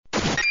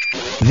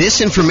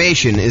This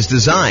information is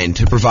designed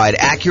to provide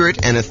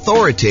accurate and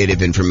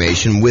authoritative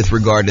information with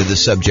regard to the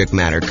subject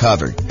matter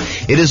covered.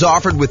 It is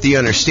offered with the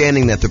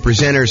understanding that the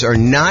presenters are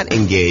not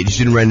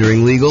engaged in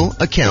rendering legal,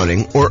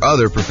 accounting, or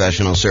other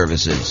professional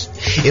services.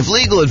 If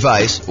legal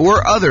advice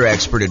or other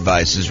expert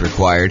advice is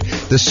required,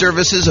 the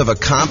services of a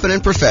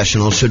competent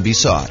professional should be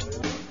sought.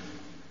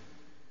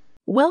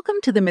 Welcome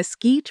to the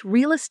Mesquite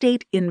Real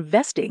Estate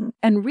Investing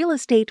and Real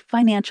Estate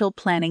Financial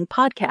Planning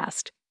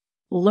Podcast.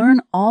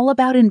 Learn all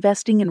about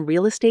investing in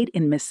real estate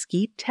in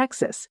Mesquite,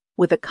 Texas,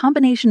 with a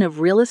combination of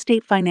real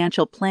estate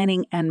financial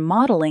planning and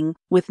modeling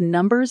with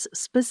numbers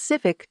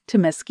specific to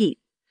Mesquite,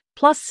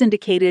 plus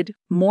syndicated,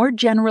 more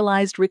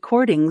generalized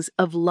recordings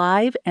of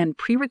live and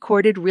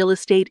pre-recorded real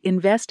estate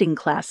investing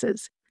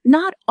classes,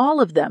 not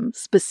all of them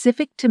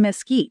specific to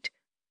Mesquite.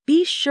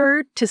 Be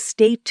sure to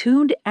stay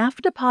tuned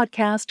after the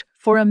podcast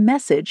for a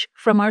message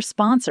from our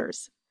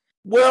sponsors.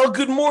 Well,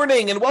 good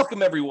morning and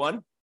welcome,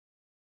 everyone.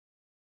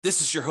 This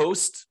is your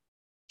host,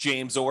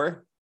 James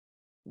Orr,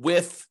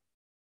 with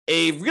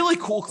a really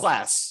cool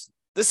class.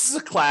 This is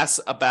a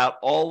class about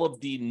all of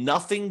the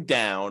nothing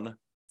down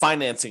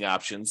financing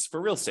options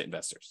for real estate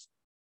investors.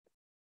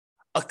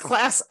 A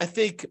class I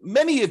think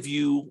many of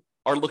you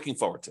are looking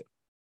forward to.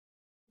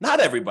 Not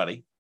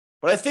everybody,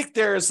 but I think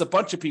there's a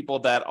bunch of people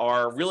that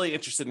are really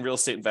interested in real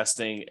estate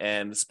investing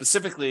and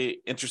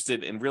specifically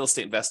interested in real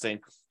estate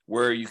investing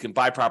where you can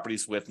buy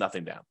properties with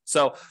nothing down.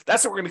 So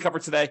that's what we're going to cover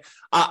today.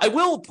 I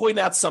will point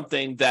out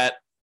something that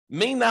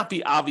may not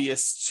be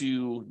obvious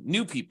to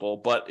new people,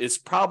 but is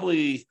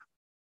probably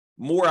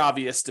more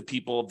obvious to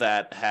people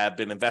that have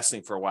been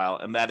investing for a while.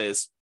 And that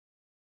is,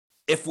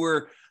 if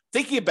we're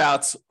thinking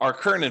about our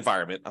current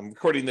environment, I'm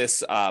recording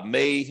this March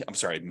 29th,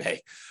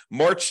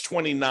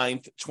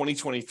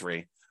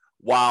 2023,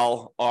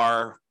 while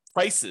our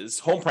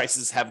home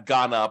prices have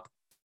gone up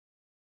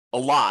a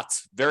lot,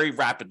 very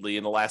rapidly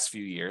in the last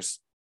few years.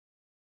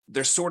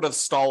 They're sort of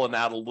stalling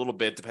out a little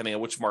bit, depending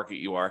on which market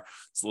you are.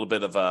 It's a little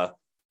bit of a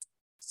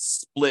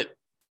split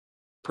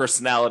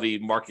personality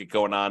market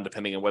going on,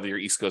 depending on whether you're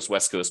East Coast,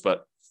 West Coast.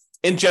 But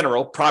in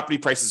general, property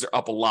prices are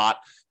up a lot,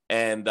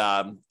 and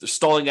they're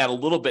stalling out a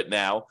little bit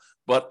now.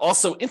 But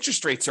also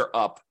interest rates are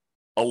up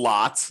a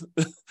lot,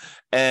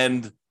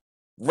 and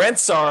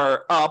rents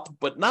are up,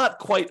 but not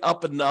quite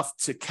up enough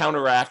to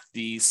counteract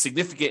the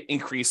significant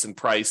increase in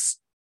price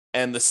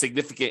and the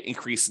significant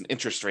increase in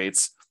interest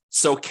rates.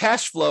 So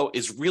cash flow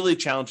is really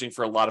challenging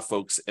for a lot of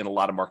folks in a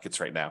lot of markets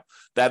right now.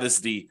 That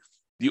is the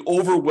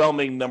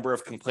overwhelming number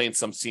of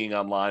complaints I'm seeing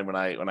online when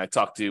I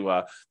talk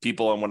to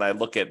people and when I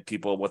look at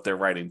people, what they're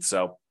writing.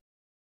 So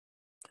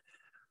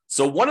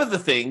one of the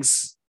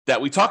things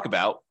that we talk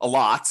about a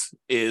lot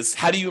is,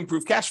 how do you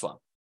improve cash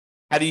flow?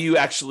 How do you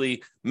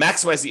actually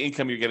maximize the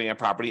income you're getting on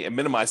property and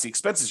minimize the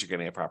expenses you're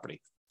getting on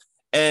property?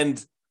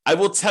 And I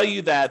will tell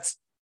you that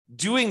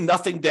doing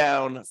nothing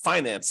down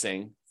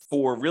financing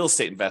for real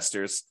estate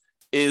investors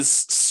is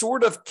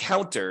sort of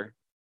counter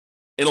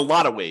in a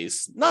lot of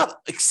ways, not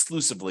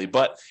exclusively,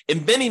 but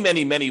in many,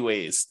 many, many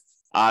ways.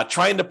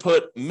 Trying to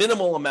put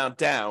minimal amount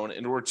down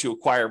in order to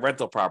acquire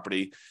rental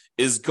property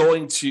is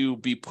going to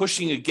be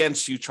pushing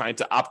against you trying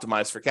to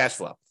optimize for cash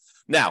flow.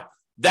 Now,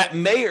 that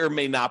may or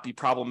may not be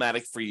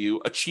problematic for you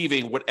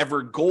achieving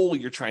whatever goal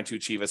you're trying to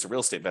achieve as a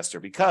real estate investor,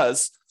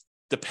 because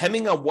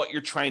depending on what you're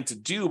trying to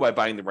do by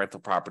buying the rental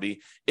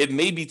property, it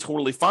may be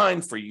totally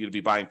fine for you to be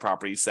buying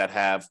properties that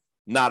have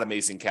not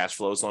amazing cash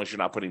flow, as long as you're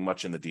not putting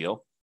much in the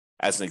deal,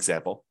 as an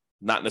example.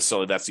 Not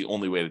necessarily that's the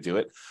only way to do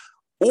it.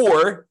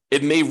 Or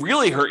it may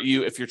really hurt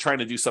you if you're trying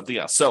to do something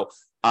else. So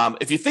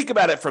if you think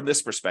about it from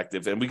this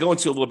perspective, and we go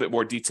into a little bit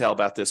more detail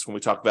about this when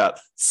we talk about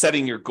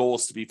setting your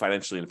goals to be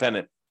financially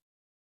independent,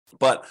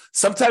 but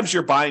sometimes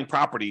you're buying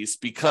properties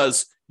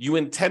because you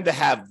intend to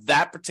have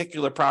that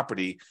particular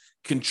property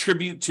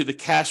contribute to the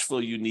cash flow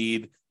you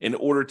need in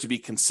order to be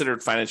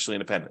considered financially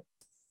independent.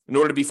 In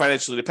order to be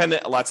financially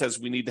independent, a lot of times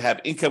we need to have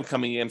income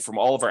coming in from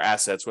all of our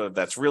assets, whether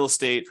that's real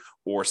estate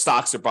or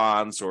stocks or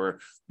bonds or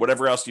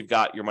whatever else you've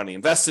got your money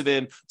invested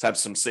in, to have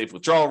some safe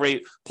withdrawal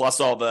rate,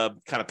 plus all the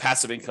kind of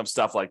passive income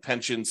stuff like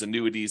pensions,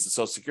 annuities, and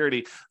Social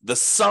Security. The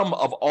sum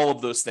of all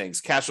of those things,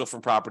 cash flow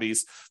from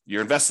properties,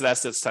 your invested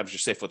assets times your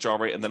safe withdrawal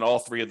rate, and then all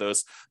three of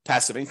those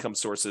passive income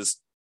sources,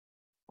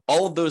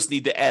 all of those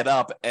need to add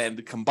up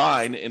and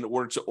combine in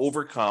order to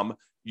overcome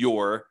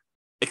your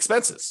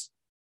expenses.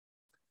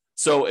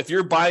 So if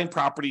you're buying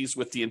properties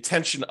with the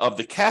intention of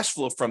the cash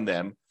flow from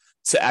them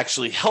to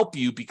actually help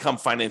you become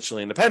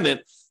financially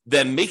independent,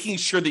 then making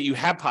sure that you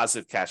have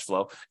positive cash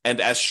flow and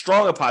as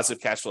strong a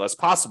positive cash flow as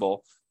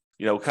possible,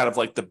 kind of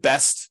like the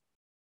best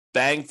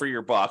bang for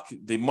your buck,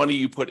 the money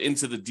you put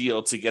into the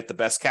deal to get the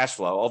best cash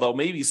flow. Although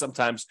maybe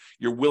sometimes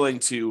you're willing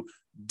to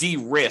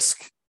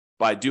de-risk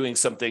by doing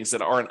some things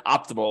that aren't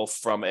optimal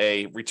from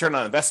a return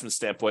on investment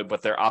standpoint,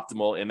 but they're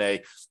optimal in a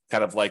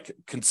kind of like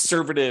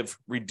conservative,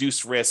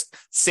 reduced risk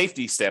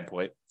safety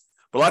standpoint.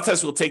 But a lot of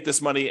times we'll take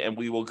this money and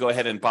we will go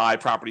ahead and buy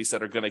properties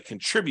that are going to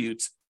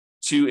contribute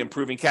to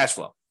improving cash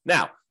flow.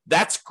 Now,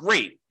 that's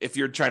great if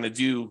you're trying to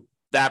do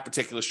that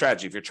particular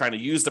strategy, if you're trying to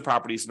use the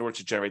properties in order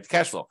to generate the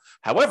cash flow.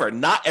 However,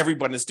 not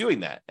everyone is doing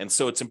that. And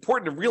so it's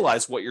important to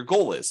realize what your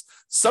goal is.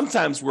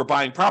 Sometimes we're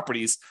buying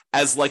properties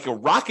as like a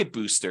rocket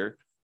booster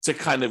to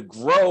kind of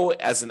grow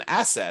as an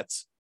asset,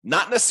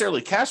 not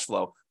necessarily cash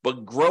flow,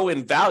 but grow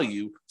in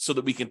value so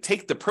that we can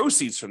take the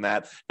proceeds from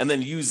that and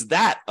then use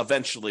that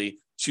eventually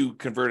to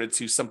convert it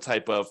to some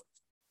type of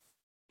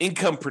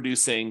income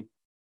producing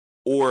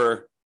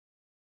or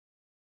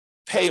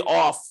pay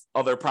off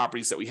other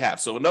properties that we have.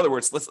 So in other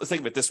words, let's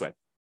think of it this way.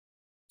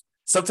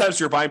 Sometimes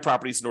you're buying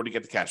properties in order to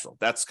get the cash flow.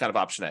 That's kind of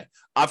option A.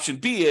 Option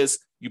B is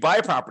you buy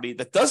a property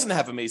that doesn't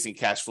have amazing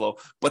cash flow,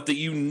 but that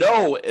you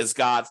know has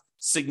got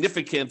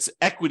significant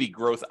equity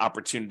growth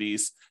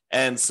opportunities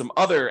and some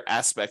other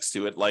aspects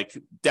to it, like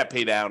debt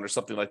pay down or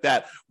something like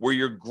that, where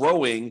you're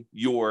growing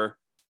your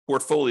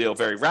portfolio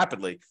very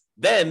rapidly.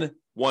 Then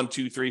 1,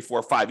 2, 3,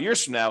 4, 5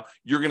 years from now,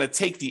 you're going to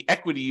take the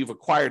equity you've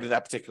acquired in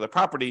that particular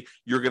property.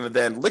 You're going to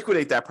then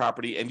liquidate that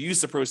property and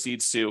use the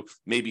proceeds to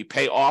maybe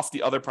pay off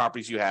the other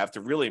properties you have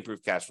to really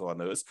improve cash flow on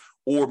those.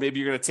 Or maybe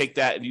you're going to take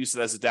that and use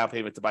it as a down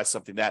payment to buy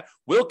something that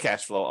will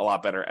cash flow a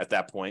lot better at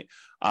that point.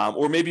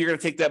 Or maybe you're going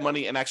to take that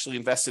money and actually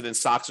invest it in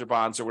stocks or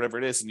bonds or whatever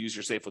it is and use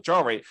your safe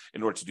withdrawal rate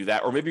in order to do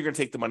that. Or maybe you're going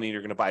to take the money and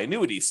you're going to buy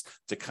annuities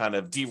to kind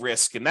of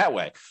de-risk in that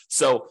way.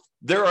 So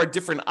there are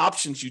different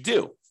options you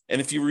do. And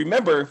if you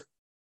remember,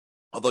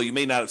 although you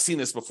may not have seen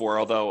this before,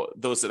 although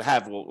those that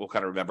have will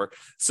kind of remember.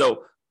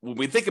 So when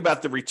we think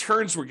about the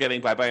returns we're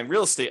getting by buying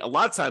real estate, a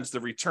lot of times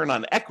the return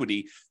on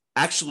equity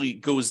actually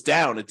goes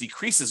down. It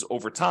decreases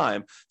over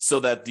time so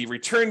that the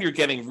return you're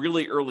getting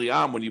really early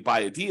on when you buy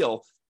a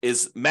deal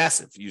is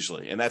massive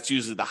usually. And that's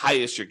usually the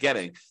highest you're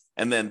getting.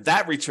 And then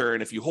that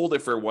return, if you hold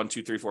it for 1,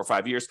 2, 3, 4,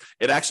 5 years,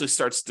 it actually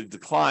starts to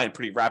decline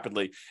pretty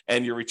rapidly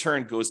and your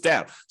return goes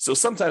down. So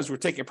sometimes we're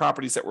taking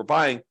properties that we're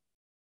buying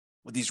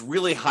with these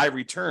really high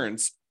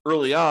returns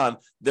early on,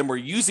 then we're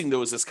using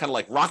those as kind of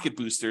like rocket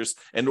boosters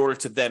in order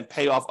to then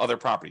pay off other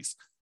properties.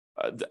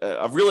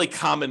 A really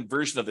common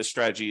version of this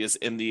strategy is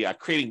in the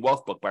Creating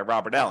Wealth book by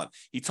Robert Allen.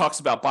 He talks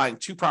about buying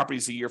 2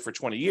 properties a year for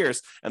 20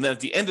 years, and then at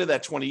the end of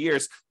that 20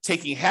 years,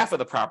 taking half of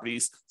the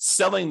properties,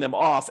 selling them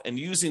off, and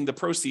using the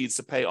proceeds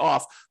to pay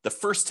off the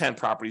first 10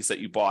 properties that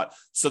you bought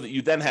so that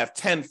you then have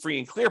 10 free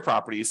and clear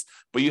properties,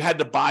 but you had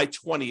to buy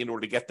 20 in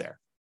order to get there.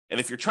 And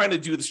if you're trying to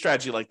do the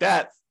strategy like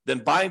that, then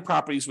buying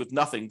properties with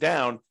nothing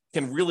down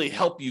can really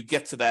help you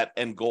get to that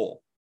end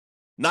goal.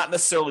 Not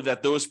necessarily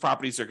that those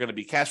properties are going to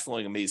be cash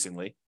flowing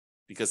amazingly,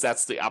 because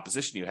that's the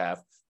opposition you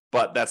have,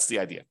 but that's the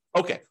idea.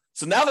 Okay,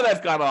 so now that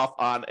I've gone off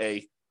on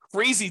a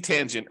crazy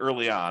tangent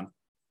early on,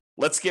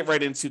 let's get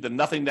right into the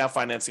nothing down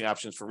financing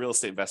options for real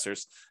estate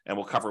investors, and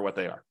we'll cover what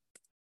they are.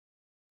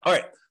 All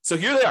right, so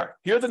here they are.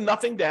 Here are the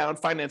nothing down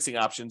financing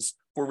options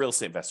for real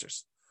estate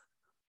investors.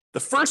 The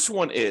first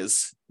one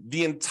is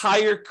the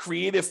entire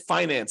creative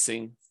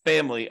financing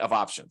family of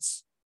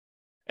options.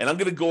 And I'm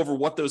going to go over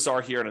what those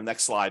are here in the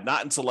next slide,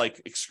 not into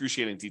like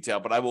excruciating detail,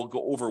 but I will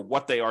go over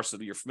what they are so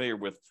that you're familiar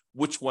with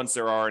which ones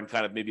there are and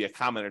kind of maybe a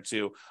comment or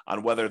two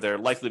on whether they're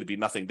likely to be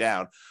nothing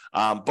down.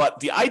 But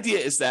the idea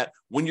is that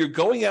when you're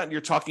going out and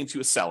you're talking to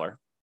a seller,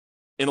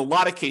 in a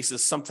lot of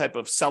cases, some type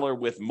of seller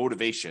with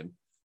motivation,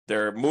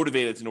 they're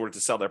motivated in order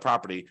to sell their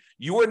property,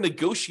 you are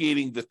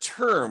negotiating the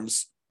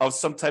terms of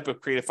some type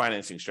of creative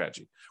financing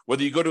strategy.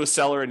 Whether you go to a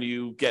seller and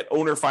you get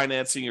owner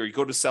financing, or you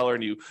go to a seller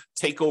and you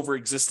take over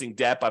existing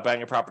debt by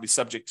buying a property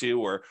subject to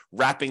or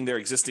wrapping their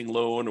existing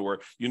loan, or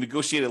you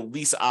negotiate a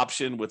lease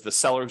option with the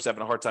seller who's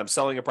having a hard time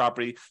selling a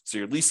property, so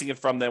you're leasing it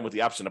from them with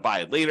the option to buy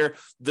it later.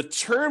 The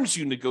terms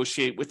you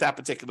negotiate with that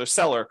particular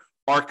seller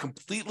are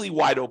completely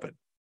wide open.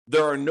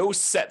 There are no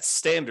set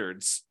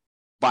standards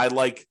by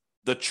like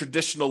the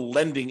traditional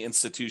lending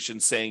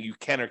institutions saying you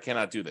can or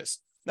cannot do this.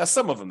 Now,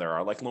 some of them there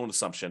are, like loan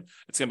assumption.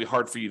 It's going to be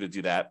hard for you to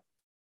do that.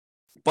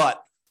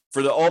 But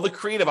for all the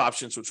creative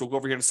options, which we'll go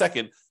over here in a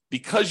second,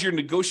 because you're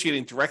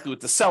negotiating directly with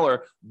the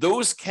seller,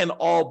 those can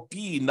all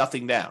be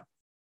nothing down.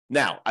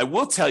 Now, I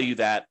will tell you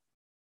that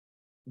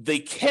they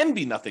can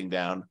be nothing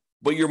down,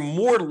 but you're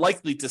more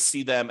likely to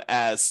see them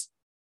as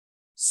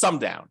some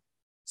down.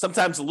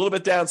 Sometimes a little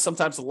bit down,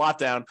 sometimes a lot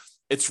down.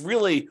 It's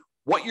really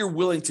what you're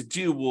willing to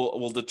do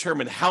will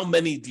determine how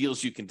many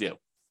deals you can do.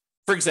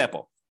 For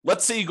example,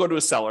 let's say you go to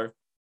a seller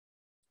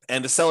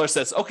and the seller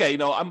says, okay,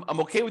 I'm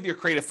okay with your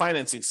creative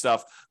financing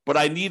stuff, but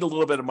I need a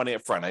little bit of money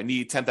up front. I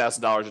need $10,000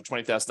 or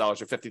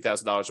 $20,000 or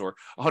 $50,000 or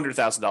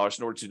 $100,000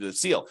 in order to do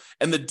this deal.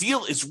 And the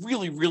deal is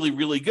really, really,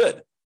 really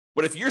good.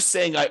 But if you're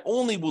saying I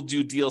only will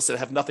do deals that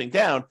have nothing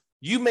down,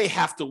 you may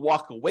have to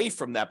walk away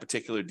from that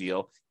particular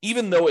deal,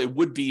 even though it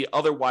would be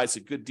otherwise a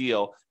good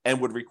deal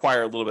and would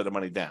require a little bit of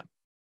money down.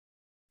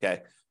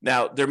 Okay.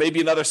 Now, there may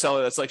be another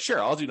seller that's like, sure,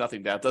 I'll do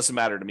nothing down. It doesn't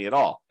matter to me at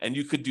all. And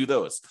you could do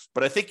those.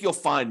 But I think you'll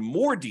find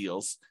more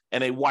deals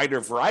and a wider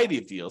variety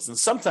of deals. And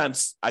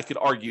sometimes I could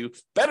argue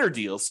better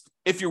deals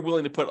if you're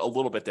willing to put a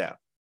little bit down.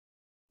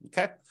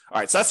 Okay. All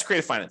right. So that's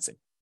creative financing.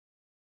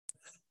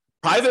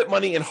 Private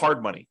money and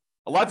hard money.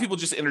 A lot of people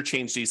just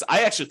interchange these.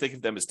 I actually think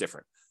of them as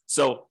different.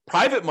 So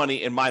private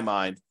money, in my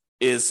mind,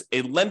 is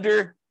a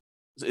lender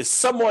is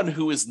someone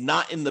who is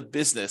not in the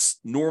business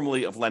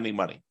normally of lending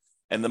money.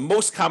 And the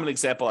most common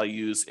example I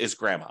use is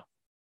grandma.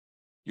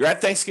 You're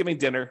at Thanksgiving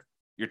dinner.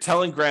 You're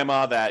telling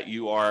grandma that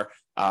you are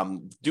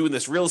doing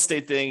this real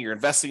estate thing. You're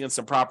investing in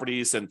some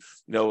properties, and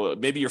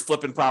maybe you're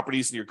flipping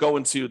properties, and you're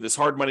going to this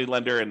hard money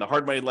lender, and the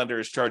hard money lender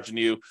is charging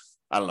you,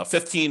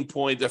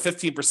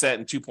 15%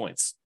 and 2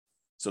 points.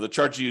 So they're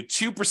charging you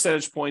 2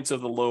 percentage points of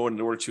the loan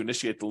in order to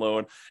initiate the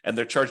loan, and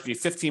they're charging you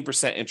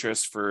 15%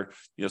 interest for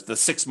the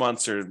 6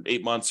 months or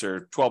 8 months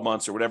or 12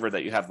 months or whatever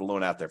that you have the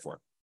loan out there for.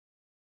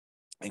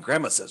 And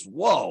grandma says,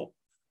 "Whoa,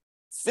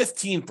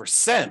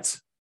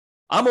 15%.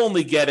 I'm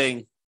only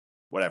getting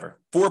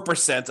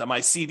 4% on my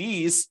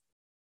CDs.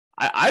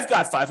 I've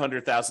got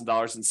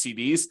 $500,000 in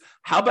CDs.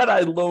 How about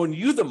I loan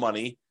you the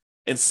money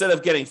instead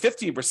of getting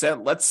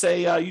 15%? Let's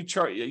say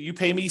you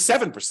pay me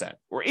 7%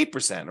 or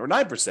 8% or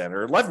 9%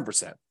 or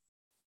 11%."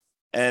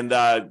 And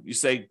you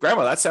say,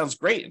 "Grandma, that sounds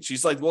great." And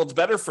she's like, "Well, it's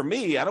better for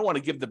me. I don't want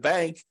to give the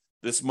bank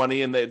this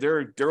money, and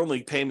they're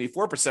only paying me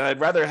 4%. I'd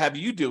rather have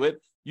you do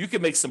it. You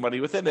can make some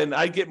money with it, and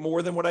I get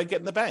more than what I get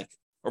in the bank."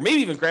 Or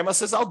maybe even grandma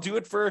says, "I'll do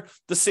it for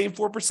the same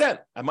 4%.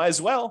 I might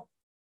as well."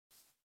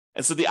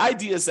 And so the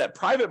idea is that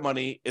private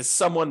money is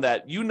someone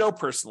that you know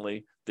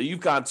personally, that you've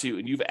gone to,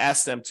 and you've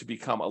asked them to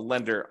become a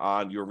lender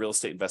on your real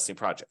estate investing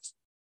projects.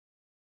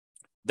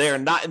 They are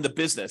not in the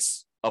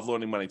business of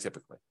loaning money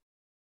typically.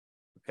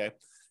 Okay.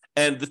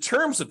 And the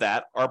terms of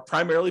that are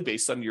primarily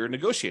based on your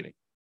negotiating.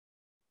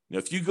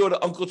 If you go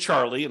to Uncle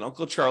Charlie, and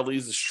Uncle Charlie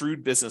is a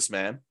shrewd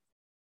businessman,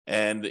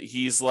 and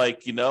he's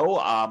like,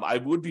 I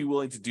would be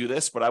willing to do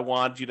this, but I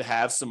want you to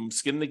have some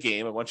skin in the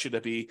game. I want you to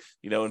be,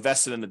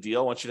 invested in the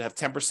deal. I want you to have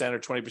 10% or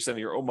 20% of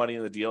your own money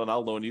in the deal, and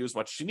I'll loan you as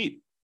much as you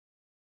need.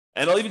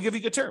 And I'll even give you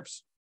good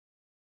terms.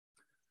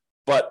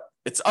 But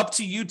it's up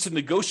to you to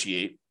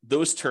negotiate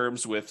those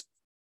terms with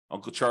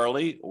Uncle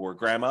Charlie or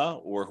grandma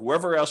or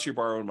whoever else you're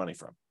borrowing money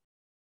from.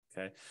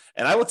 Okay.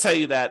 And I will tell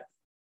you that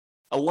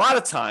a lot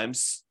of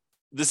times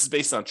this is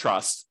based on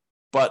trust,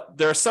 but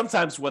there are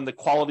sometimes when the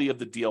quality of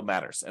the deal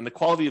matters, and the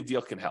quality of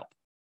deal can help.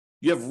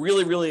 You have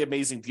really, really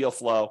amazing deal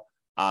flow.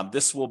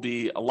 This will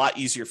be a lot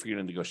easier for you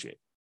to negotiate.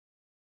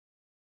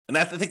 And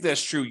I think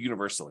that's true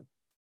universally.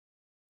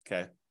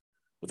 Okay.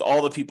 With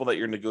all the people that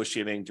you're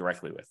negotiating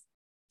directly with.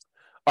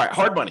 All right,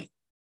 hard money.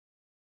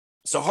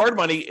 So hard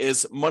money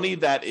is money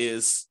that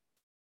is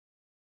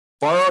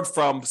borrowed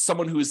from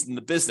someone who is in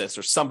the business,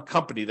 or some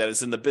company that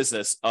is in the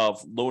business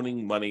of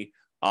loaning money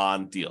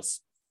on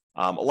deals.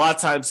 A lot of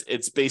times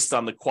it's based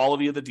on the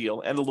quality of the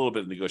deal and a little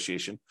bit of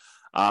negotiation.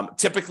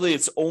 Typically,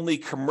 it's only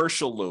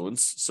commercial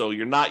loans, so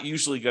you're not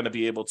usually going to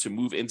be able to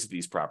move into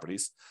these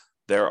properties.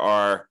 There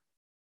are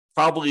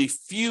probably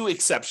few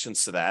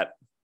exceptions to that,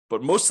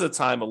 but most of the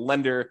time, a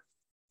lender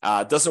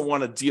doesn't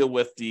want to deal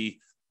with the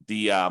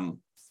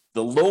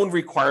loan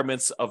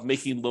requirements of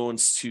making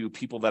loans to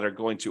people that are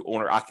going to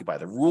own or occupy.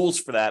 The rules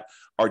for that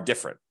are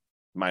different,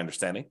 my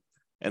understanding.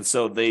 And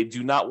so they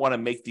do not want to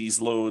make these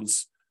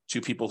loans to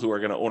people who are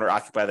going to own or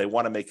occupy. They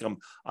want to make them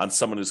on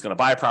someone who's going to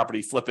buy a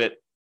property, flip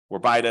it, or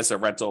buy it as a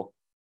rental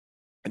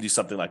and do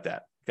something like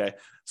that. Okay.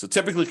 So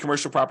typically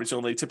commercial properties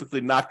only,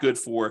 typically not good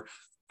for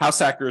house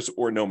hackers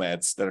or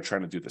nomads that are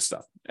trying to do this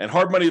stuff. And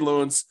hard money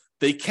loans,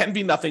 they can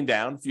be nothing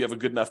down if you have a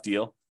good enough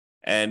deal,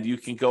 and you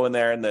can go in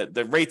there, and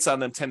the rates on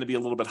them tend to be a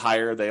little bit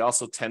higher. They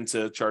also tend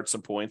to charge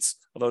some points,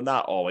 although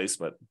not always,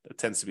 but it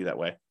tends to be that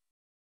way.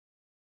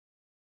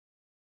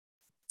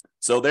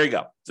 So there you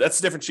go. That's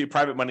the difference between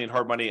private money and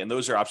hard money, and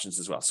those are options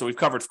as well. So we've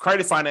covered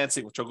credit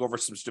financing, which I'll go over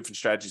some different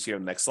strategies here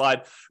in the next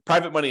slide.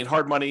 Private money and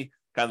hard money,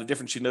 kind of the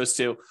difference between those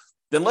two.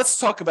 Then let's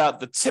talk about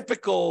the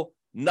typical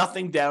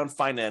nothing down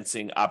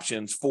financing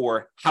options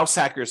for house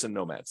hackers and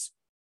nomads.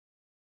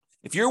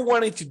 If you're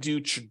wanting to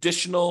do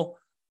traditional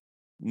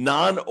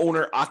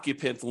non-owner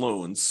occupant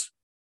loans,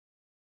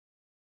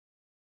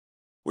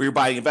 where you're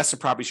buying investment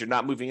properties, you're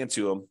not moving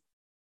into them,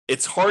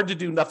 it's hard to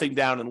do nothing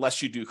down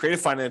unless you do creative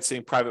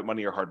financing, private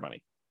money, or hard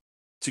money.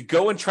 To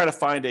go and try to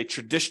find a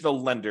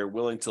traditional lender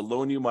willing to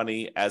loan you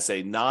money as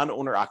a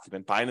non-owner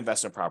occupant, buy an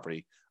investment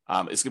property,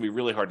 is going to be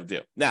really hard to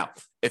do. Now,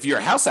 if you're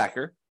a house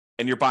hacker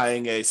and you're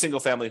buying a single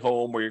family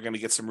home where you're going to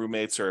get some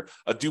roommates, or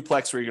a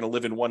duplex where you're going to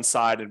live in one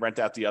side and rent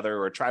out the other,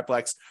 or a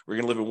triplex where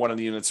you're going to live in one of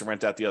the units and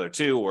rent out the other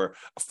two, or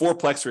a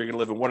fourplex where you're going to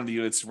live in one of the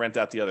units and rent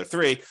out the other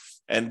three.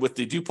 And with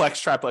the duplex,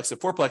 triplex, and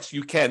fourplex,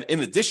 you can, in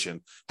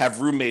addition,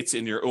 have roommates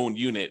in your own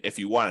unit if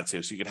you wanted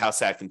to. So you can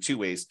house hack in two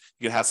ways.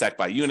 You can house hack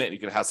by unit, and you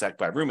can house hack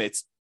by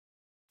roommates.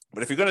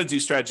 But if you're going to do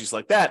strategies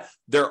like that,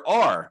 there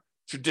are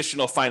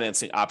traditional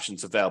financing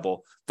options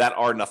available that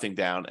are nothing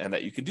down and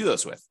that you can do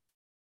those with.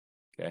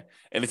 Okay.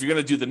 And if you're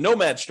going to do the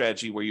nomad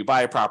strategy, where you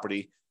buy a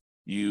property,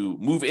 you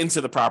move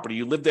into the property,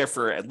 you live there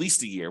for at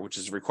least a year, which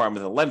is a requirement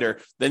of the lender,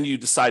 then you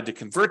decide to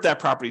convert that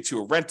property to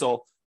a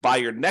rental, buy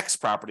your next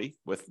property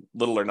with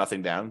little or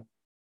nothing down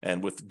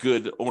and with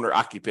good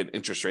owner-occupant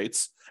interest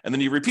rates. And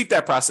then you repeat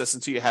that process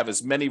until you have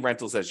as many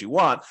rentals as you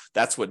want.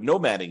 That's what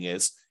nomading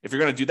is. If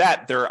you're going to do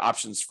that, there are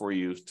options for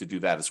you to do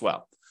that as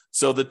well.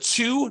 So the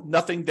two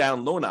nothing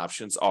down loan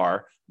options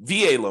are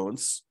VA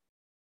loans,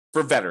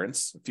 For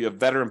veterans, if you have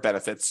veteran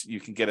benefits, you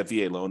can get a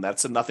VA loan.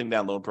 That's a nothing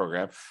down loan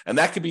program. And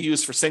that could be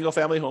used for single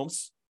family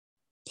homes.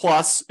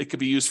 Plus, it could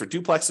be used for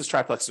duplexes,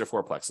 triplexes, or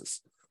fourplexes.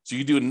 So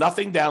you do a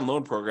nothing down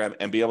loan program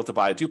and be able to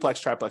buy a duplex,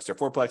 triplex, or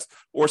fourplex,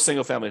 or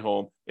single family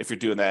home if you're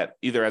doing that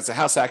either as a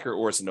house hacker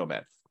or as a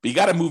nomad. But you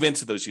got to move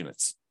into those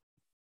units.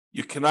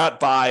 You cannot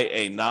buy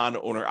a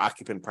non-owner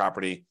occupant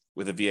property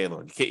with a VA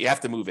loan. You have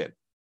to move in.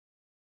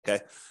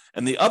 Okay.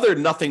 And the other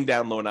nothing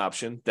down loan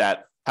option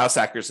that house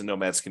hackers and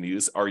nomads can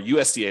use are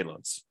USDA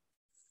loans.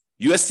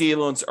 USDA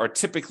loans are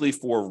typically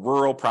for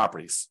rural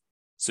properties.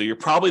 So you're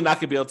probably not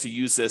going to be able to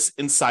use this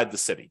inside the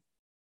city.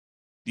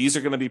 These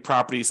are going to be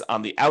properties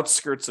on the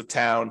outskirts of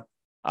town,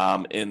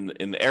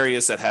 in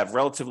areas that have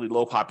relatively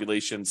low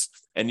populations,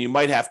 and you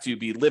might have to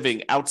be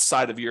living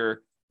outside of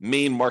your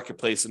main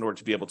marketplace in order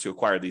to be able to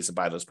acquire these and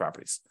buy those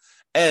properties.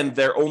 And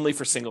they're only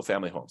for single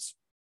family homes.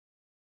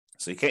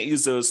 So you can't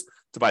use those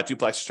to buy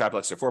duplex,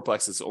 triplex, or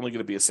fourplex. It's only going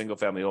to be a single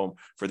family home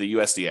for the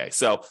USDA.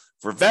 So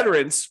for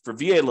veterans, for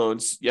VA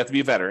loans, you have to be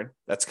a veteran.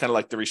 That's kind of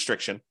like the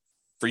restriction.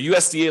 For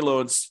USDA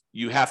loans,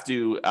 you have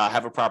to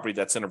have a property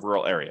that's in a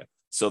rural area.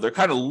 So they're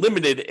kind of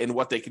limited in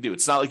what they can do.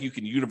 It's not like you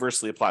can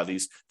universally apply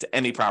these to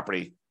any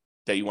property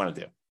that you want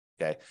to do.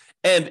 Okay.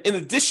 And in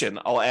addition,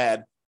 I'll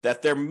add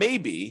that there may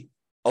be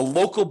a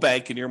local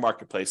bank in your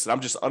marketplace that I'm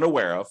just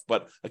unaware of,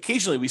 but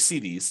occasionally we see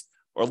these,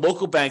 or a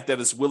local bank that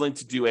is willing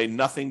to do a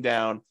nothing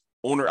down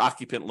owner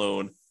occupant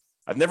loan.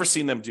 I've never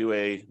seen them do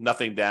a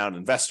nothing down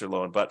investor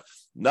loan, but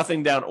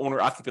nothing down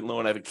owner occupant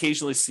loan. I've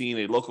occasionally seen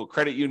a local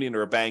credit union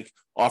or a bank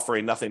offer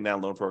a nothing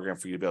down loan program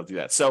for you to be able to do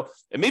that. So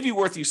it may be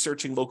worth you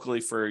searching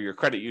locally for your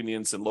credit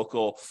unions and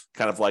local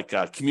kind of like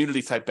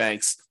community type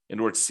banks in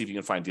order to see if you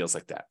can find deals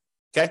like that.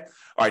 Okay.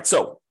 All right.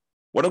 So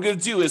what I'm going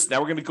to do is now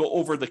we're going to go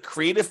over the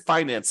creative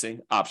financing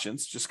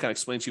options, just kind of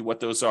explain to you what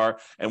those are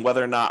and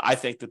whether or not I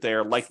think that they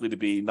are likely to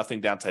be nothing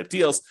down type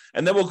deals.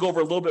 And then we'll go over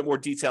a little bit more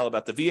detail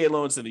about the VA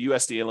loans and the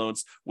USDA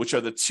loans, which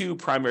are the two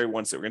primary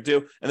ones that we're going to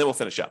do. And then we'll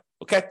finish up.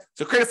 Okay.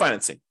 So creative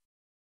financing.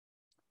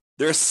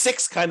 There are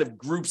 6 kind of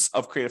groups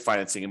of creative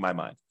financing in my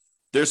mind.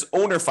 There's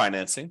owner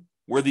financing,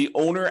 where the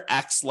owner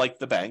acts like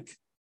the bank.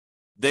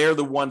 They're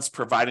the ones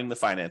providing the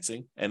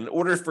financing. And in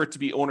order for it to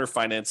be owner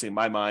financing, in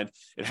my mind,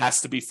 it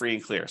has to be free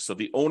and clear. So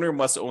the owner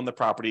must own the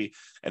property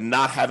and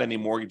not have any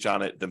mortgage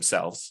on it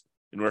themselves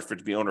in order for it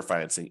to be owner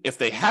financing. If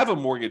they have a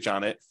mortgage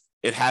on it,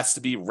 it has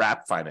to be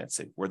wrap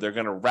financing, where they're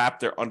going to wrap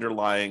their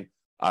underlying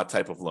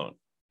type of loan.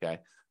 Okay.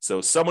 So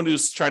someone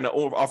who's trying to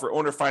offer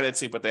owner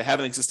financing, but they have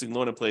an existing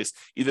loan in place,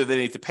 either they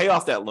need to pay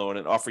off that loan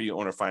and offer you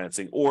owner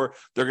financing, or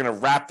they're going to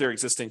wrap their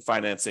existing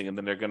financing and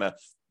then they're going to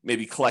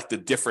maybe collect the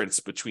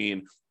difference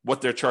between what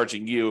they're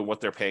charging you and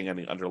what they're paying on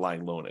the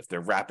underlying loan if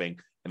they're wrapping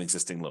an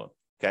existing loan.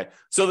 Okay.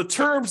 So the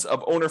terms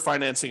of owner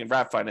financing and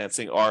wrap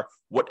financing are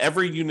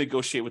whatever you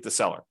negotiate with the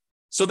seller.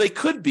 So they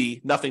could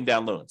be nothing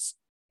down loans.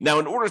 Now,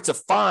 in order to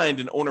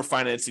find an owner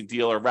financing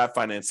deal or wrap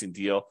financing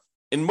deal,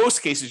 in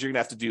most cases, you're going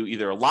to have to do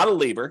either a lot of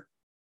labor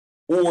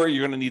or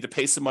you're going to need to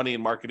pay some money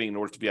in marketing in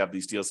order to have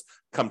these deals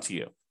come to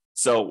you.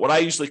 So what I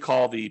usually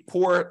call the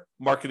poor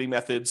marketing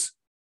methods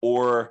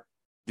or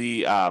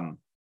the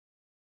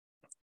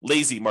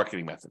lazy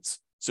marketing methods.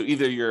 So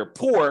either you're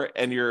poor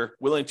and you're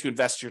willing to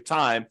invest your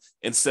time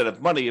instead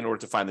of money in order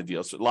to find the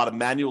deals. So a lot of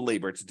manual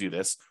labor to do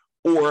this,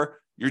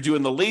 or you're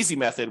doing the lazy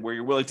method where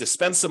you're willing to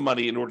spend some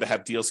money in order to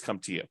have deals come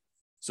to you.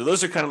 So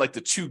those are kind of like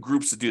the 2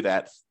 groups to do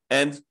that.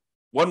 And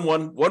one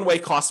way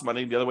costs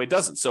money and the other way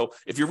doesn't. So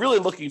if you're really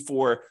looking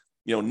for,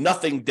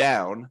 nothing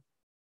down,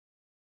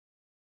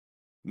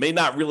 may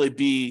not really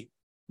be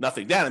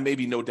nothing down. It may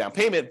be no down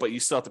payment, but you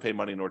still have to pay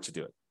money in order to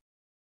do it.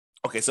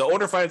 Okay, so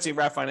owner financing,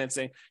 wrap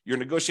financing, you're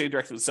negotiating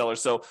directly with the seller.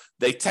 So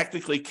they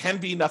technically can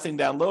be nothing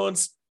down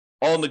loans,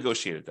 all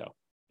negotiated though.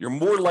 You're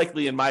more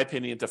likely, in my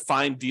opinion, to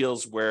find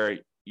deals where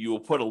you will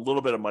put a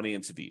little bit of money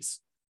into these.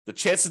 The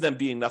chance of them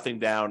being nothing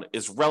down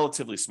is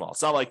relatively small.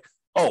 It's not like,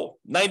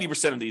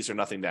 90% of these are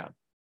nothing down.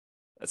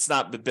 That's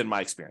not been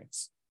my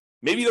experience.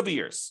 Maybe it'll be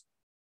yours.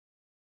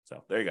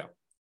 So there you go. All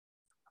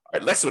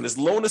right, next one is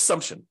loan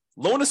assumption.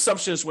 Loan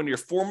assumption is when you're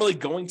formally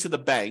going to the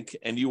bank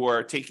and you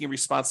are taking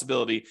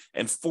responsibility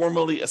and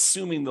formally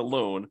assuming the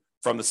loan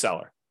from the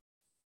seller.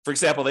 For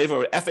example, they have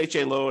an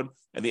FHA loan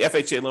and the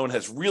FHA loan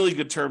has really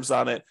good terms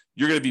on it.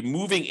 You're going to be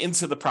moving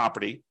into the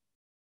property.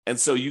 And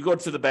so you go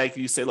to the bank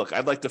and you say, look,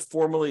 I'd like to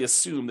formally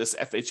assume this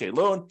FHA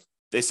loan.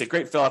 They say,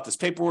 great, fill out this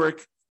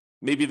paperwork.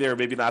 Maybe there,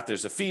 maybe not,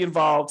 there's a fee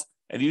involved.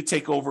 And you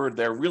take over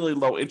their really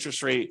low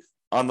interest rate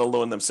on the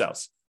loan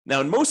themselves.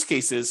 Now, in most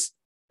cases,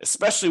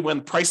 especially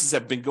when prices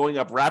have been going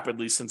up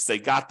rapidly since they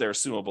got their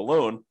assumable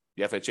loan,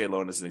 the FHA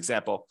loan is an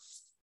example,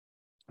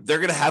 they're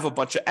going to have a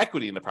bunch of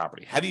equity in the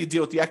property. How do you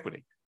deal with the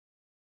equity?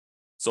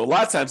 So a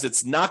lot of times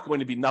it's not going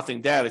to be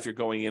nothing down if you're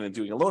going in and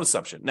doing a loan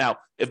assumption. Now,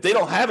 if they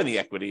don't have any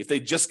equity, if they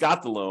just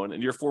got the loan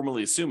and you're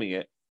formally assuming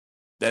it,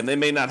 then they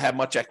may not have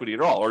much equity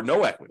at all or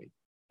no equity.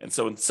 And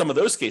so in some of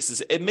those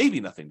cases, it may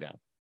be nothing down.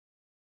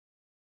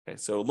 Okay,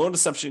 so loan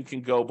assumption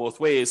can go both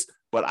ways.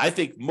 but I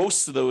think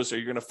most of those are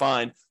you're going to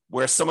find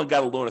where someone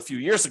got a loan a few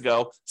years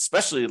ago,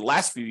 especially the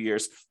last few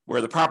years,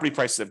 where the property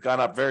prices have gone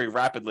up very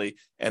rapidly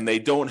and they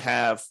don't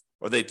have,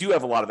 or they do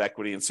have a lot of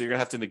equity. And so you're going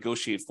to have to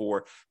negotiate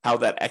for how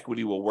that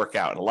equity will work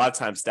out. And a lot of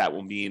times that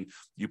will mean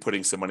you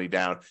putting some money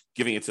down,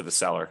 giving it to the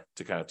seller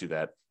to kind of do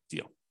that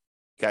deal.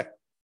 Okay.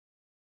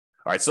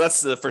 All right. So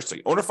that's the first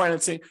thing: owner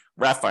financing,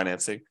 RAF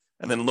financing,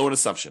 and then loan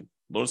assumption.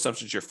 Loan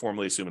assumption is you're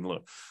formally assuming the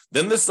loan.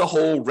 Then there's the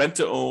whole rent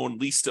to own,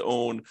 lease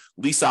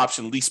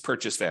option, lease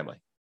purchase family,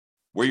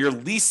 where you're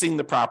leasing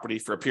the property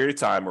for a period of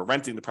time or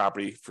renting the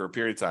property for a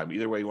period of time,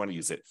 either way you want to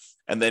use it.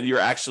 And then you're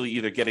actually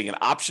either getting an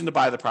option to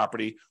buy the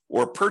property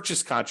or a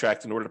purchase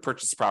contract in order to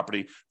purchase the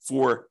property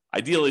for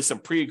ideally some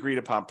pre-agreed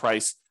upon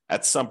price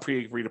at some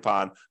pre-agreed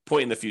upon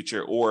point in the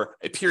future, or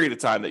a period of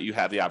time that you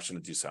have the option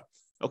to do so.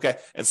 Okay.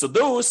 And so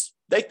those,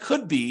 they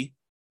could be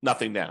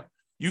nothing down.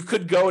 You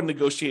could go and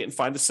negotiate and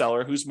find a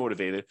seller who's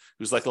motivated,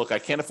 who's like, look, I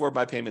can't afford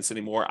my payments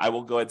anymore. I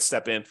will go ahead and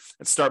step in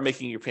and start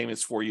making your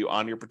payments for you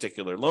on your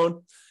particular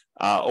loan.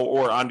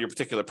 Or on your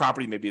particular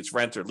property, maybe it's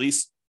rent or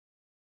lease.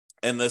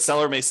 And the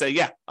seller may say,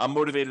 yeah, I'm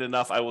motivated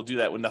enough. I will do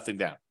that with nothing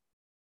down.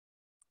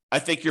 I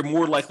think you're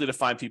more likely to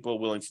find people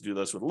willing to do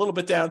those with a little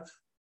bit down,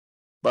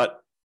 but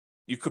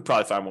you could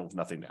probably find one with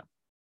nothing down.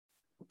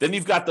 Then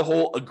you've got the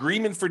whole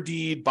agreement for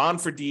deed, bond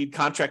for deed,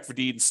 contract for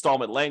deed,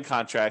 installment land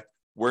contract,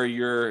 where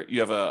you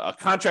have a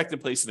contract in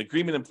place, an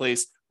agreement in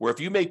place, where if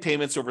you make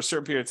payments over a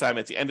certain period of time,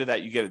 at the end of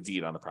that, you get a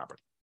deed on the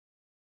property.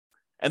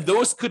 And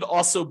those could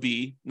also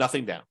be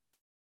nothing down.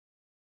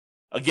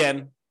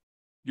 Again,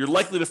 you're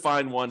likely to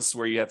find ones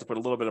where you have to put a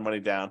little bit of money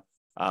down,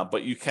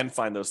 but you can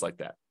find those like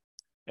that.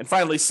 And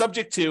finally,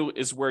 subject to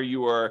is where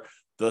you are,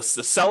 the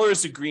seller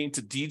is agreeing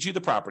to deed you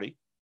the property,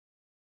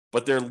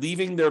 but they're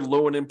leaving their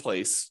loan in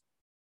place,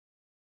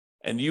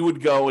 and you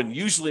would go and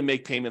usually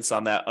make payments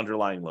on that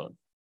underlying loan.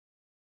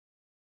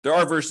 There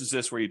are versions of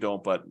this where you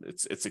don't, but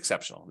it's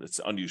exceptional.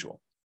 It's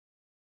unusual.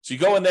 So you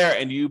go in there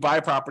and you buy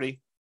a property,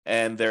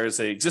 and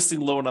there's an existing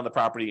loan on the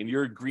property, and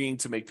you're agreeing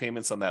to make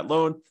payments on that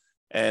loan.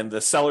 And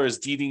the seller is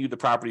deeding you the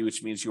property,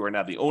 which means you are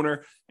now the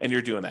owner, and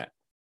you're doing that.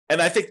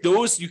 And I think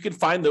those, you can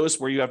find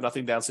those where you have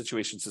nothing down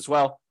situations as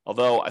well.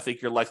 Although I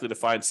think you're likely to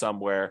find some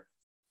where,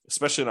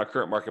 especially in our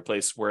current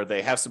marketplace, where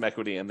they have some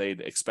equity and they'd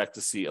expect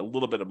to see a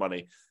little bit of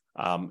money.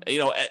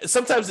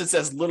 Sometimes it's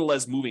as little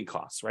as moving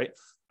costs, right?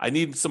 I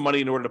need some money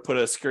in order to put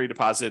a security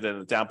deposit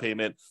and a down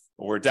payment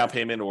or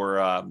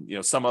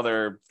some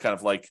other kind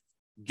of like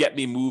get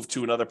me moved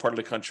to another part of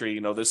the country.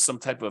 There's some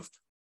type of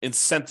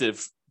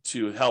incentive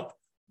to help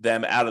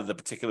them out of the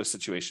particular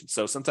situation.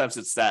 So sometimes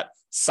it's that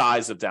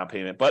size of down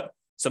payment, but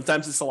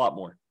sometimes it's a lot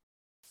more,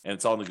 and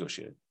it's all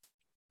negotiated.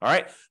 All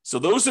right. So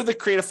those are the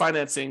creative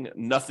financing,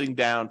 nothing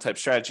down type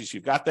strategies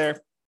you've got there.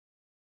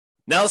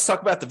 Now let's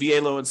talk about the VA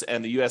loans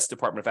and the U.S.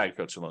 Department of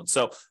Agriculture loans.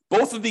 So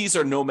both of these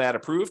are Nomad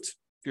approved.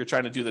 If you're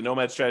trying to do the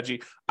Nomad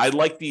strategy, I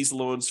like these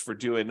loans for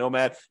doing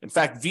Nomad. In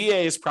fact,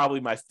 VA is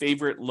probably my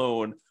favorite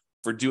loan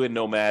for doing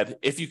Nomad,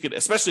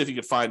 especially if you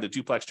could find a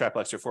duplex,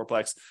 triplex, or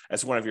fourplex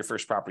as one of your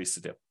first properties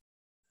to do.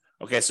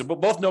 Okay, so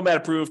both Nomad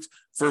approved.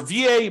 For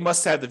VA, you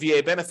must have the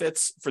VA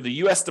benefits. For the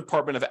U.S.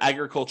 Department of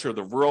Agriculture,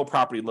 the rural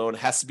property loan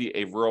has to be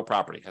a rural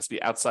property, has to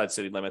be outside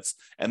city limits.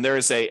 And there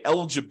is a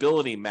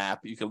eligibility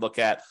map you can look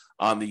at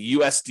on the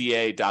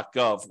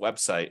USDA.gov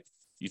website.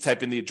 You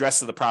type in the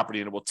address of the property,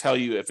 and it will tell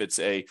you if it's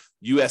a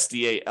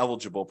USDA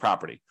eligible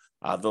property.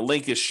 The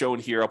link is shown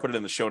here. I'll put it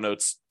in the show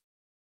notes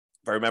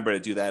if I remember to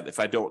do that. If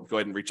I don't, go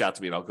ahead and reach out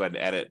to me, and I'll go ahead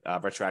and edit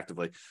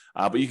retroactively.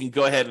 But you can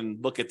go ahead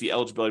and look at the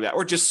eligibility map,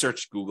 or just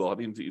search Google. I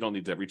mean, you don't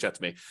need to reach out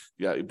to me.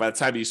 Yeah, by the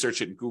time you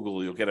search it in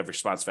Google, you'll get a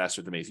response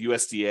faster than me. It's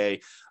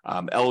USDA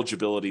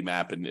eligibility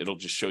map, and it'll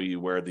just show you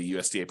where the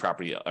USDA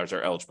property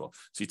are eligible.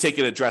 So you take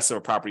an address of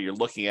a property you're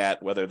looking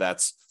at, whether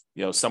that's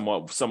some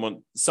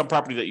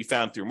property that you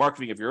found through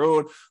marketing of your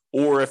own,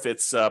 or if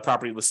it's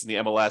property listed in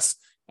the MLS.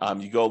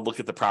 You go look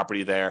at the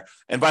property there.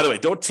 And by the way,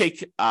 don't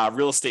take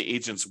real estate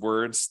agents'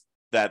 words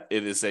that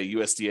it is a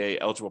USDA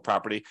eligible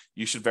property.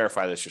 You should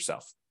verify this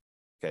yourself.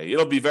 Okay,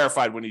 it'll be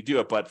verified when you do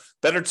it, but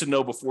better to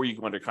know before you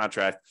go under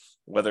contract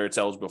whether it's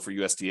eligible for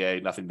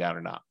USDA, nothing down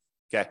or not.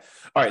 Okay,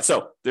 all right.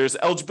 So there's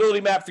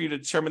eligibility map for you to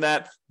determine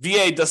that.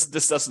 VA this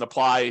doesn't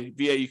apply.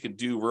 VA, you can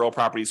do rural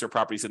properties or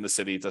properties in the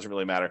city. It doesn't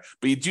really matter,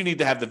 but you do need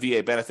to have the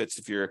VA benefits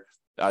if you're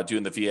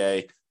doing the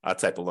VA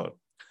type of loan.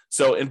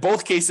 So in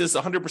both cases,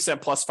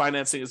 100% plus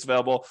financing is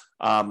available.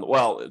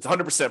 It's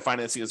 100%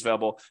 financing is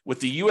available. With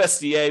the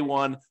USDA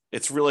one,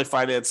 it's really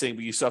financing,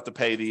 but you still have to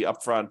pay the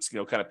upfront,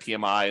 kind of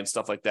PMI and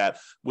stuff like that.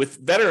 With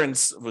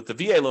veterans, with the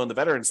VA loan, the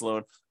veterans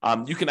loan,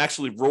 you can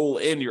actually roll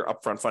in your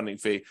upfront funding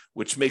fee,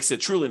 which makes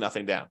it truly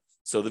nothing down.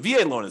 So the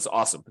VA loan is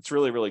awesome. It's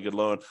really, really good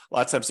loan. A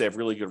lot of times they have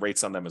really good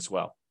rates on them as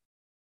well.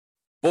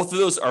 Both of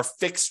those are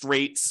fixed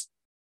rates.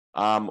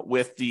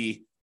 With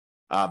the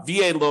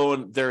VA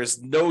loan, there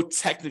is no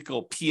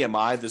technical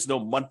PMI. There's no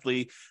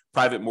monthly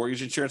private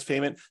mortgage insurance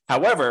payment.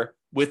 However,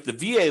 With the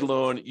VA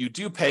loan, you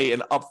do pay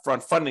an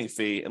upfront funding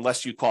fee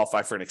unless you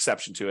qualify for an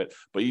exception to it,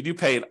 but you do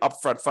pay an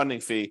upfront funding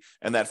fee,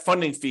 and that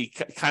funding fee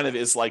kind of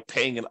is like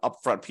paying an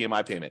upfront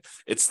PMI payment.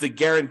 It's the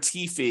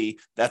guarantee fee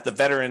that the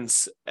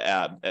Veterans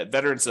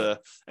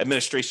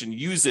Administration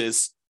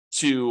uses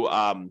to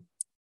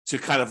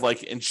kind of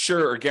like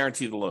insure or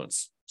guarantee the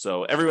loans.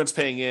 So everyone's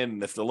paying in,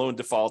 and if the loan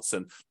defaults,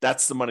 and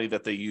that's the money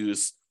that they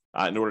use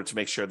in order to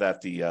make sure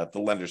that the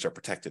lenders are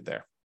protected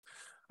there.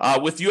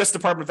 With U.S.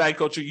 Department of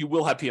Agriculture, you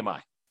will have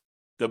PMI.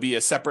 There'll be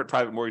a separate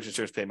private mortgage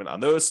insurance payment on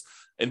those.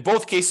 In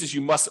both cases, you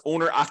must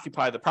own or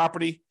occupy the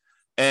property.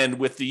 And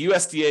with the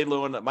USDA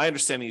loan, my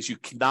understanding is you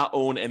cannot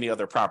own any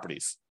other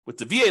properties. With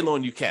the VA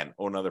loan, you can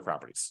own other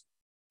properties.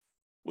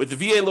 With the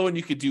VA loan,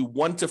 you could do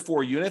 1 to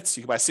 4 units.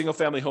 You can buy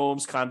single-family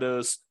homes,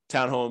 condos,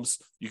 townhomes.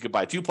 You could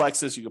buy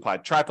duplexes. You could buy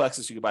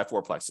triplexes. You could buy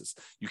fourplexes.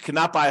 You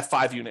cannot buy a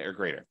 5-unit or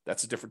greater.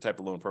 That's a different type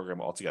of loan program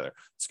altogether.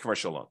 It's a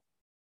commercial loan.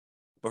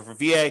 But for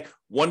VA,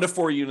 1 to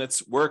 4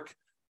 units work.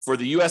 For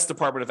the U.S.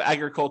 Department of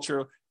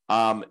Agriculture,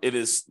 it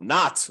is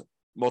not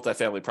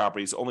multifamily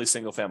properties, only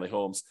single-family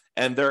homes.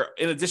 And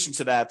in addition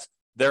to that,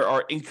 there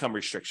are income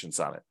restrictions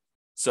on it.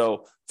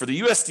 So for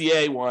the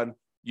USDA one,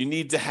 you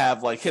need to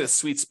have hit a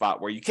sweet spot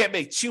where you can't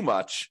make too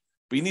much,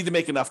 but you need to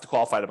make enough to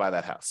qualify to buy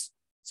that house.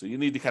 So you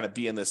need to kind of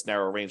be in this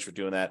narrow range for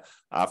doing that.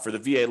 For the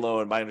VA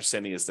loan, my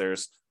understanding is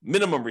there's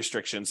minimum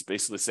restrictions,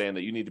 basically saying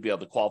that you need to be able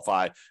to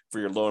qualify for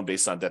your loan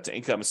based on debt to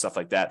income and stuff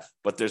like that.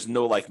 But there's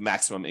no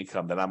maximum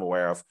income that I'm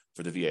aware of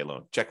for the VA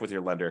loan. Check with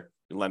your lender.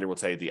 Your lender will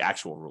tell you the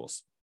actual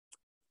rules.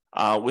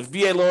 With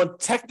VA loan,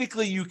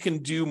 technically you can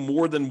do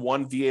more than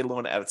one VA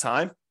loan at a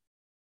time.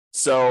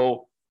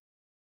 So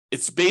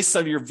it's based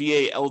on your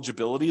VA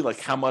eligibility, like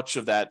how much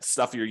of that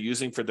stuff you're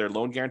using for their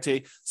loan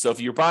guarantee. So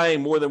if you're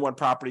buying more than one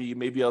property, you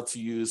may be able to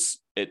use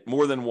it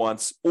more than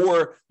once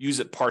or use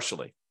it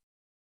partially.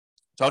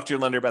 Talk to your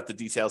lender about the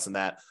details in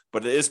that,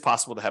 but it is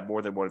possible to have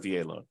more than one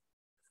VA loan.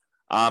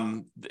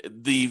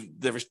 The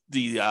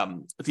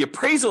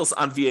appraisals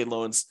on VA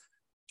loans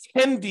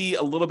can be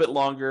a little bit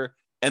longer,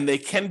 and they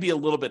can be a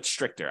little bit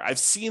stricter. I've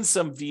seen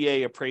some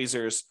VA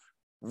appraisers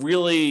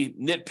really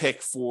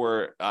nitpick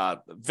for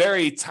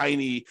very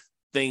tiny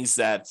things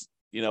that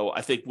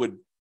I think would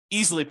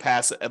easily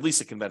pass at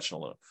least a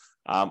conventional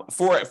loan.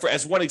 For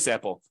as one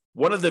example,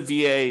 one of the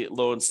VA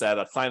loans that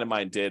a client of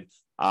mine did,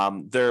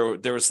 there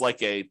was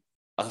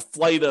a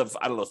flight of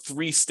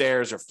 3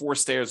 stairs or 4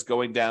 stairs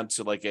going down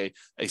to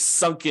a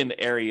sunken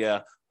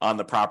area on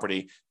the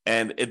property,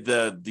 and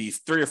the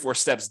 3 or 4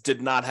 steps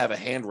did not have a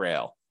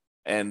handrail,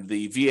 and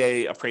the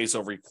VA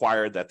appraisal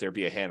required that there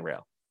be a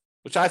handrail,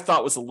 which I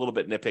thought was a little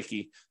bit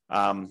nitpicky,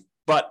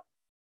 but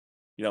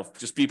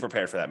just be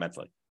prepared for that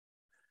mentally.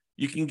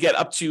 You can get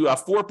up to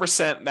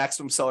 4%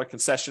 maximum seller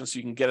concession, so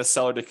you can get a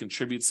seller to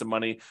contribute some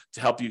money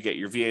to help you get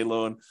your VA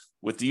loan.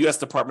 With the U.S.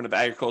 Department of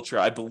Agriculture,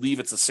 I believe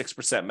it's a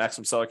 6%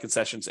 maximum seller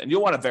concessions, and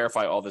you'll want to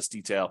verify all this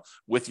detail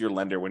with your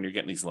lender when you're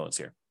getting these loans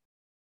here.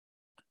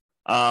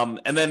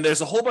 And then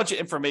there's a whole bunch of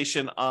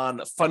information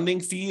on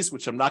funding fees,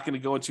 which I'm not going to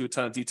go into a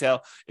ton of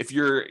detail. If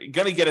you're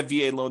going to get a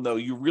VA loan, though,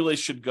 you really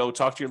should go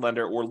talk to your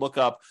lender or look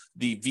up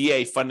the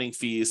VA funding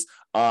fees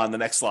on the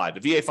next slide.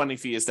 The VA funding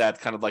fee is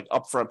that kind of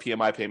upfront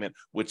PMI payment,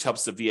 which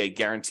helps the VA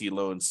guarantee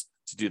loans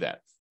to do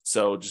that.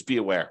 So just be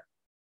aware.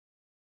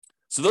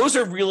 So those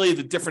are really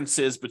the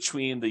differences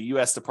between the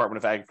U.S. Department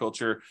of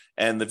Agriculture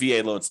and the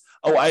VA loans.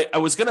 Oh, I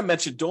was going to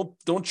mention,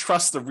 don't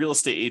trust the real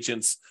estate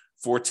agents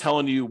for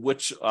telling you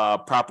which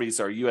properties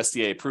are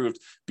USDA approved,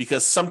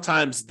 because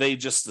sometimes they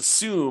just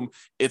assume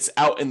it's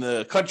out in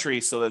the country,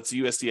 so that's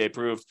USDA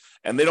approved,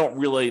 and they don't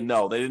really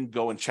know. They didn't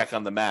go and check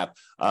on the map.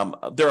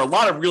 There are a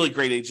lot of really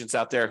great agents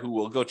out there who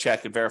will go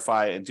check and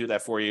verify and do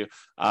that for you.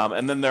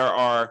 And then there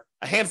are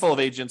a handful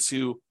of agents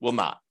who will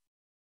not.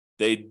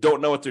 They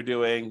don't know what they're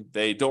doing.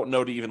 They don't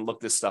know to even look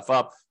this stuff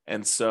up.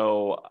 And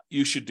so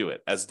you should do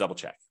it as a double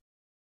check.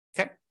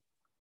 Okay.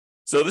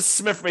 So this is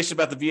some information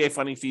about the VA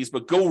funding fees,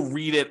 but go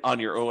read it on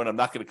your own. I'm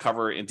not going to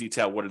cover in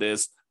detail what it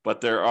is, but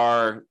there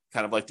are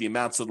kind of the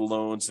amounts of the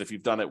loans, if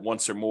you've done it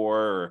once or more,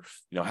 or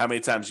how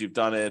many times you've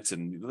done it.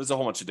 And there's a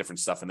whole bunch of different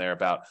stuff in there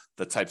about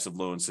the types of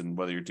loans and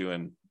whether you're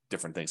doing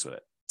different things with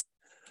it.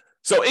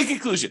 So in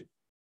conclusion,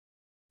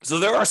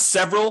 there are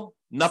several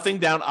nothing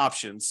down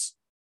options,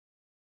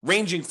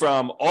 ranging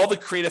from all the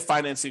creative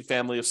financing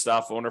family of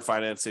stuff, owner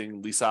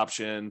financing, lease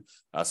option,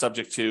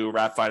 subject to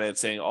wrap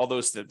financing, all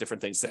those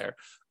different things there,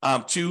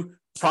 to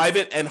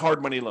private and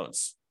hard money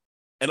loans.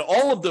 And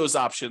all of those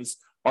options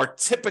are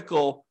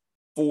typical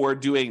for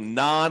doing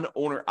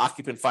non-owner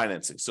occupant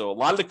financing. So a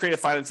lot of the creative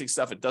financing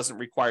stuff, it doesn't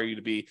require you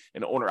to be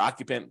an owner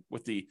occupant,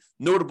 with the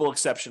notable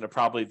exception of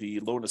probably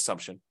the loan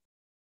assumption,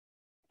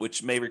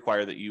 which may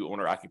require that you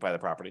owner occupy the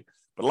property.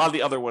 But a lot of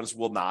the other ones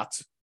will not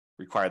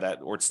require that,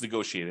 or it's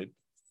negotiated.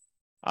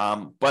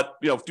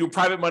 But doing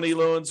private money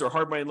loans or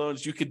hard money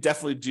loans, you could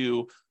definitely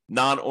do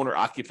non-owner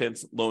occupant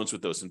loans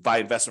with those and buy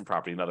investment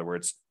property. In other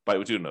words,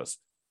 by doing those.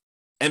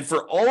 And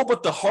for all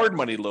but the hard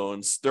money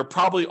loans, there are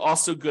probably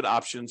also good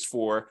options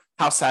for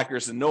house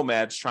hackers and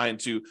nomads trying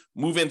to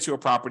move into a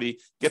property,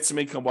 get some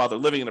income while they're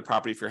living in a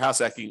property if you're house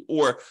hacking,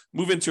 or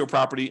move into a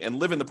property and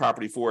live in the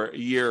property for a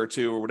year or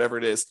two or whatever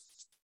it is,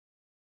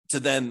 to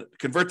then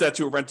convert that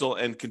to a rental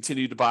and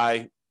continue to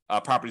buy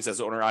properties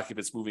as owner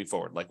occupants moving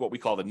forward, like what we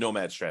call the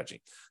nomad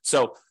strategy.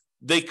 So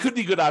they could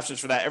be good options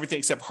for that, everything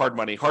except hard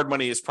money. Hard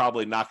money is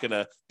probably not going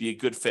to be a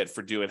good fit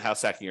for doing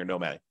house hacking or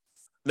nomading.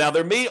 Now,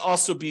 there may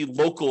also be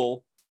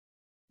local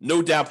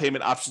no down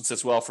payment options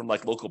as well from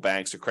like local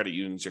banks or credit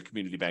unions or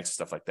community banks and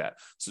stuff like that.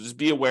 So just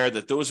be aware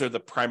that those are the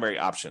primary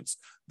options.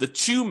 The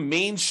two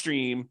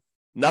mainstream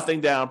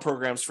nothing down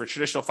programs for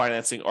traditional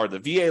financing are the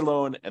VA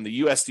loan and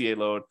the USDA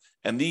loan.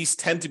 And these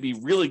tend to be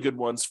really good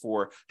ones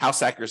for house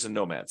hackers and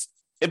nomads.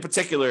 In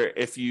particular,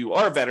 if you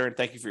are a veteran,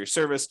 thank you for your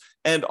service.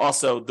 And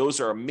also,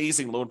 those are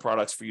amazing loan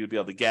products for you to be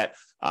able to get,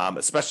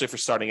 especially for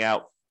starting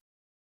out.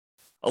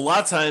 A lot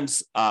of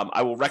times,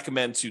 I will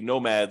recommend to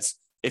nomads,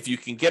 if you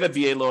can get a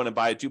VA loan and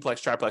buy a duplex,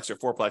 triplex, or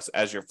fourplex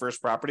as your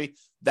first property,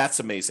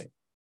 that's amazing.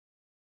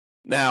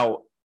 Now,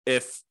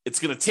 if it's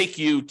going to take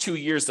you 2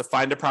 years to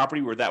find a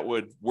property where that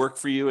would work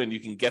for you and you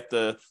can get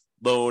the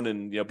loan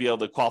and be able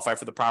to qualify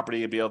for the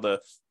property and be able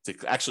to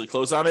actually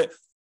close on it,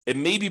 it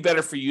may be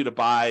better for you to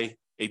buy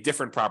a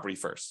different property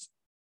first.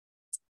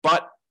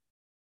 But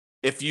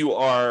if you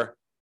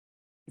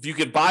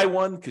could buy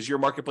one because your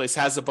marketplace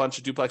has a bunch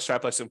of duplex,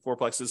 triplex, and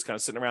fourplexes kind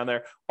of sitting around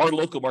there, our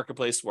local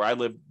marketplace where I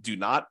live do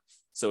not.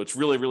 So it's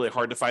really, really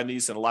hard to find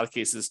these. In a lot of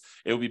cases,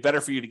 it would be better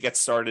for you to get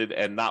started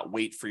and not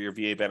wait for your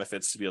VA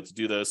benefits to be able to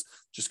do those.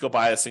 Just go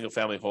buy a single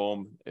family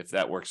home if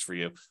that works for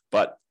you.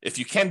 But if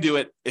you can do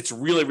it, it's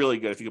really, really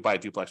good if you could buy a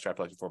duplex,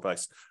 triplex, and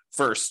fourplex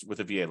first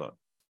with a VA loan.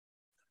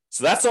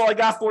 So that's all I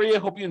got for you.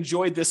 Hope you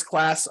enjoyed this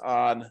class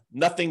on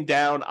nothing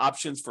down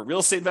options for real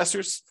estate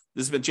investors.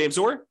 This has been James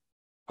Orr.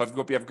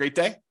 Hope you have a great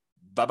day.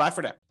 Bye-bye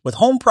for now. With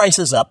home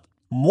prices up,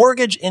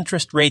 mortgage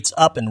interest rates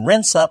up, and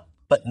rents up,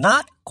 but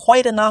not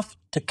quite enough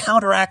to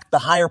counteract the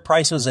higher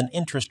prices and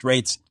interest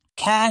rates,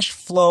 cash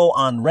flow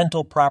on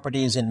rental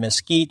properties in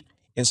Mesquite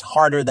is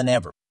harder than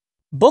ever.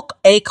 Book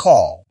a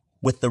call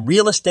with the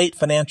Real Estate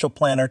Financial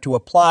Planner to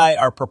apply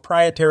our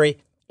proprietary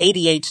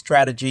 88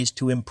 strategies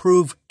to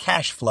improve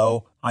cash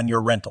flow on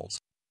your rentals.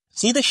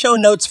 See the show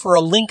notes for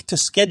a link to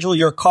schedule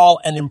your call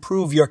and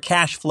improve your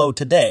cash flow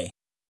today.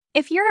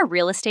 If you're a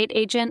real estate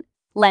agent,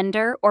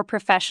 lender, or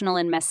professional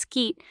in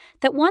Mesquite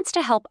that wants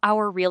to help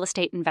our real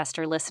estate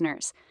investor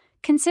listeners,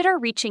 consider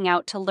reaching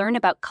out to learn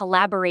about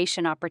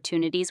collaboration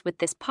opportunities with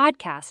this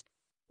podcast.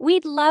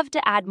 We'd love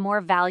to add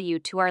more value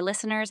to our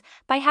listeners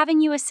by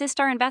having you assist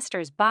our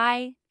investors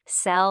buy,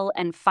 sell,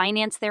 and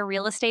finance their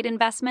real estate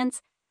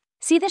investments.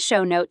 See the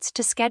show notes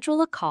to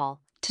schedule a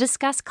call to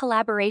discuss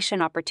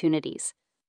collaboration opportunities.